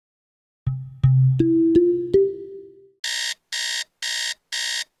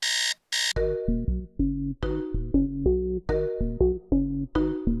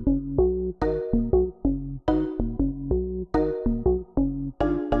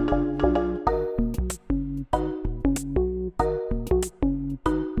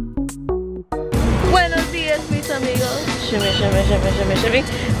shimmy.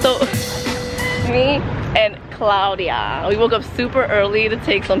 So me and Claudia, we woke up super early to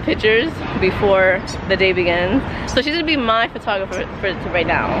take some pictures before the day begins. So she's gonna be my photographer for right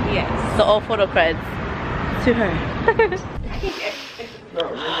now. Yes. So all photo creds to her.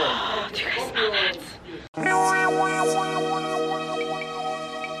 Do you guys smell that?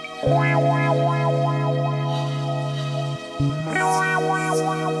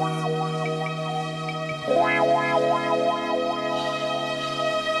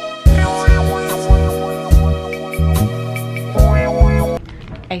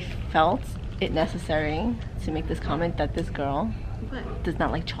 I felt it necessary to make this comment that this girl does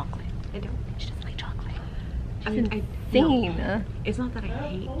not like chocolate. I don't. She doesn't like chocolate. I mean, insane. No, it's not that I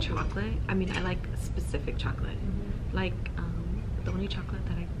hate chocolate. I mean, I like specific chocolate. Like, the only chocolate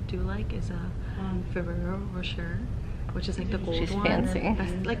that I do like is a Ferrero Rocher, which is like the gold She's one. fancy.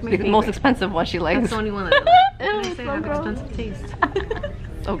 That's like my the favorite. most expensive one she likes. That's the only one that I like. And I say I have expensive taste.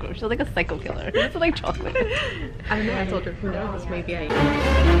 So gross. She's like a psycho killer. She doesn't like chocolate. I don't know. I told her, who knows? Maybe I.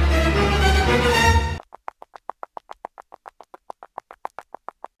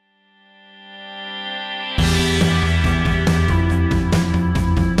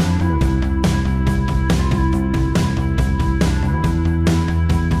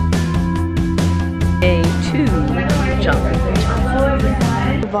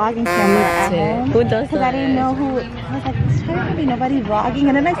 Vlogging camera at home. Who does that? Because I didn't know who. I was like, there's probably be nobody vlogging,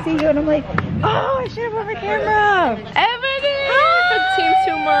 and then I see you, and I'm like, oh, I should have brought my camera. Ebony from Team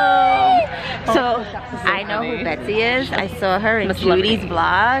 2 Mom. So I know who Betsy is. I saw her in Judy's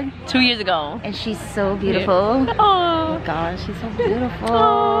vlog 2 years ago, and she's so beautiful. Oh, Oh gosh, she's so beautiful.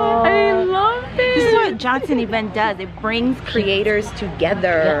 oh, I love it. This is what Johnson event does. It brings creators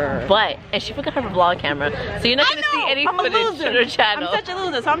together. But and she forgot her vlog camera, so you're not gonna see any footage on her channel. I'm such a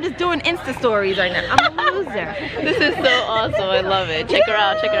loser, so I'm just doing Insta stories right now. I'm a loser. This is so awesome. I love it. Check her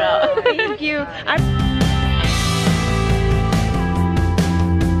out. Check her out. Thank you.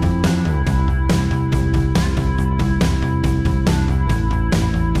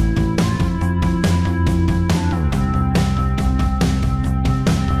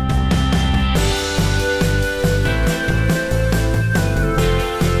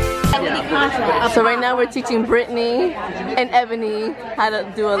 So right now we're teaching Brittany and Ebony how to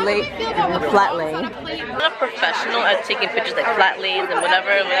do a flat lay. I'm not professional at taking pictures like flat lays and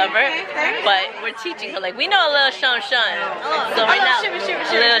whatever, but we're teaching her, like, we know a little shun. So right now, a little shimmy.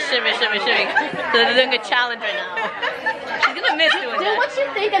 So they're doing a challenge right now. She's gonna miss doing that. What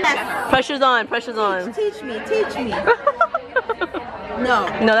you think of that? Pressure's on. Teach me. No,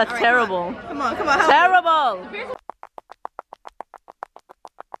 that's terrible. Come on. Help Terrible.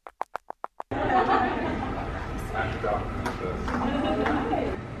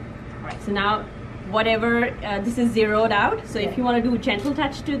 So now, whatever, this is zeroed out. So if you want to do a gentle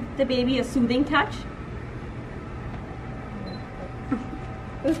touch to the baby, a soothing touch.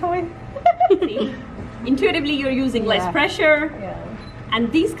 See? Intuitively, you're using less pressure. Yeah.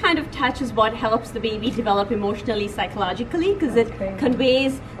 And these kind of touch is what helps the baby develop emotionally, psychologically, because it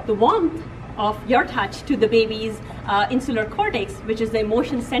conveys the warmth of your touch to the baby's insular cortex, which is the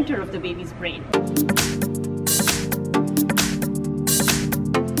emotion center of the baby's brain.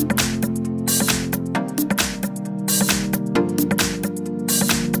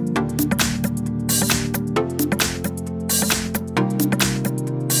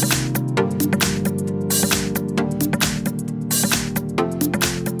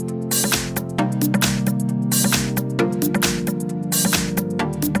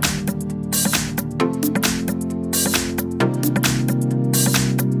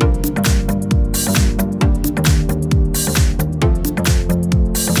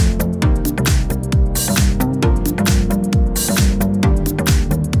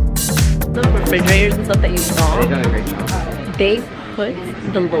 Refrigerators and stuff that you saw, They've done a great job. they put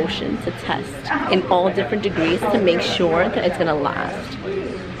the lotion to test in all different degrees to make sure that it's gonna last.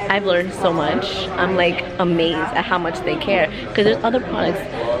 I've learned so much. I'm like amazed at how much they care, because there's other products,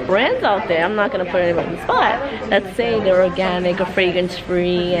 brands out there, I'm not gonna put anybody on the spot, that say they're organic or fragrance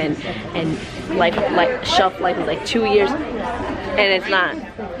free and shelf life is like 2 years, and it's not.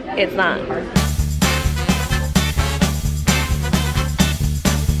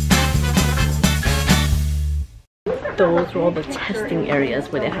 Those are all the testing areas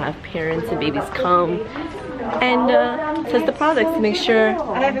where they have parents and babies come and test the products to make sure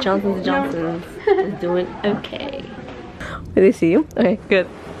Johnson & Johnson is doing okay. Did they see you? Okay, good.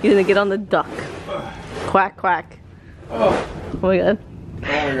 You're gonna get on the duck. Quack, quack. Oh my god. Oh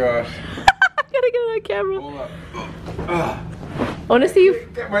my gosh. I gotta get on camera. Hold up. want to see you.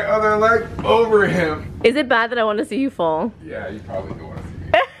 Get my other leg over him. Is it bad that I want to see you fall? Yeah, you probably do want to see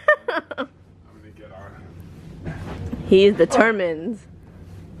me. I'm gonna get on him. He is determined.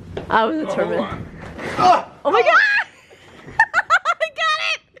 I was determined. Oh, Oh my god! I got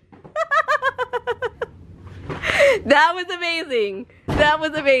it! That was amazing. That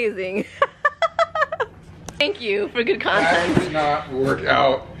was amazing. Thank you for good that content. did not work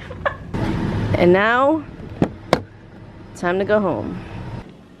out. And now, time to go home.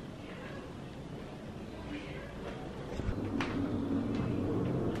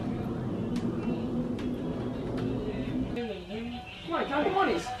 Come on, count the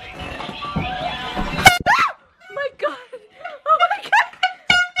monies. Oh my god! Oh my god!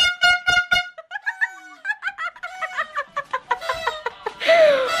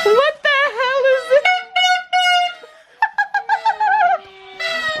 What the hell is this?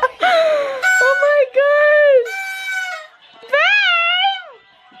 Oh my god! Babe!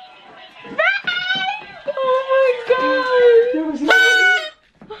 Babe! Oh my god!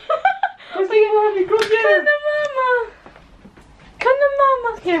 Where's the mommy? Go get her. Come to mama! Come to mama!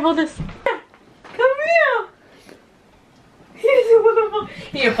 Here, hold this. Come here!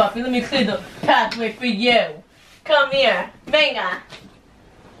 Here, puppy, let me clear the pathway for you. Come here. Venga.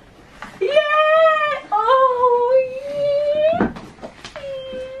 Yeah! Oh, yeah!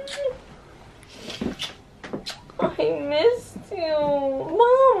 I missed you.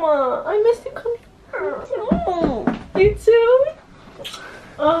 Mama, I missed you. Come here. Oh, you too?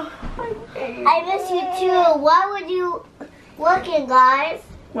 Oh, I miss you too. Why would you looking, guys?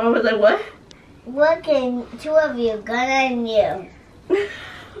 What was I, what? Looking, two of you, Gunna and you.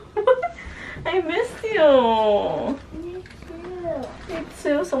 I missed you. Me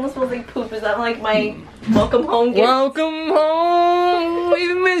too. Someone smells like poop. Is that like my welcome home gift? Welcome home.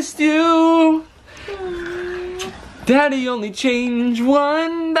 We missed you. Daddy only changed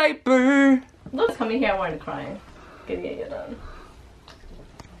one diaper. Look, coming here, I wanted to cry. Gonna get you done.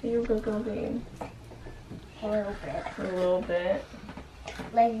 You go, babe. A little bit. A little bit.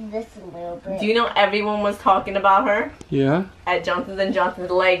 Like this a little bit. Do you know everyone was talking about her Yeah? at Johnson's &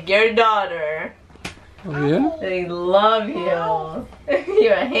 Johnson's? Like, your daughter. Oh yeah? They love you.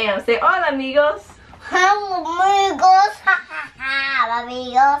 You're a ham. Say hola, amigos. Hello, amigos. Ha ha ha,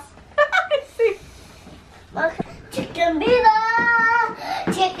 amigos. See? Look, chicken viva,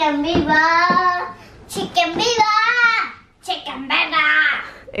 chicken viva, chicken viva, chicken viva,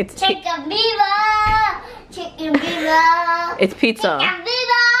 It's chicken viva, chicken viva, it's pizza. chicken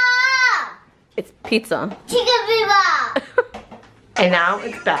viva, It's pizza. chicken viva. And now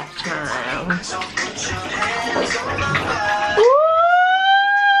it's bath time. Woo!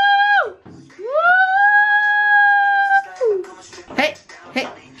 Woo! Hey, hey,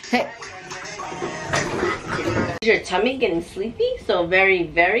 hey. Is your tummy getting sleepy? So very,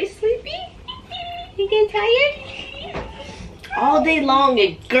 very sleepy? You getting tired? All day long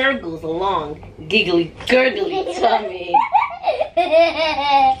it gurgles along. Giggly, gurgly tummy.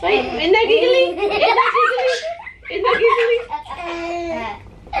 Wait, isn't that giggly? Isn't that giggly? Isn't that giggly?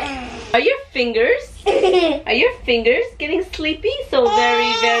 Are your fingers getting sleepy? So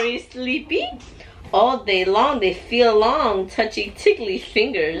very, very sleepy? All day long they feel long, touchy, tickly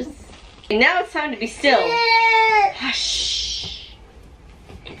fingers. And now it's time to be still. Hush.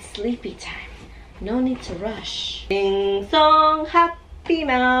 It's sleepy time. No need to rush. Sing song, happy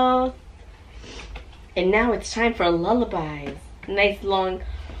mouth. And now it's time for lullabies. Nice long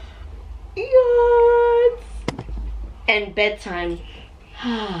yawns. And bedtime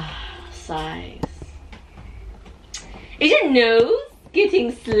sighs. Is your nose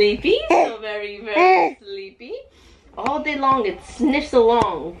getting sleepy? So very, very sleepy. All day long it sniffs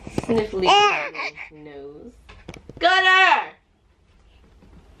along. Sniffly nose. Gunner!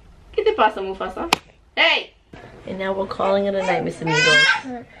 ¿Qué te pasa, Mufasa? Hey! And now we're calling it a night, Miss Amigos.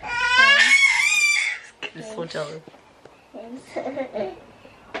 I'm so jealous.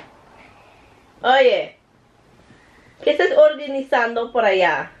 Oye, ¿qué estás organizando por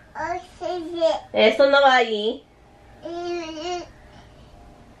allá? Eso no va allí.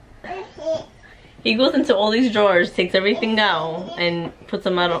 He goes into all these drawers, takes everything out, and puts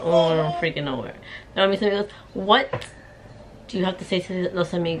them out on freaking nowhere. Now, mis amigos, what do you have to say to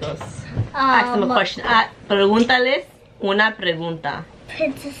los amigos? Ask them a question. Pregúntales una pregunta.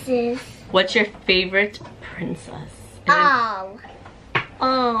 Princesses. What's your favorite princess? Oh.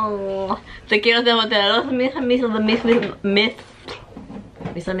 Oh, te quiero devolver mis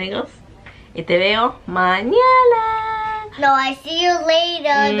amigos. Y te veo mañana. No, I see you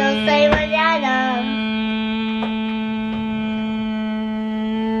later. Don't say mañana.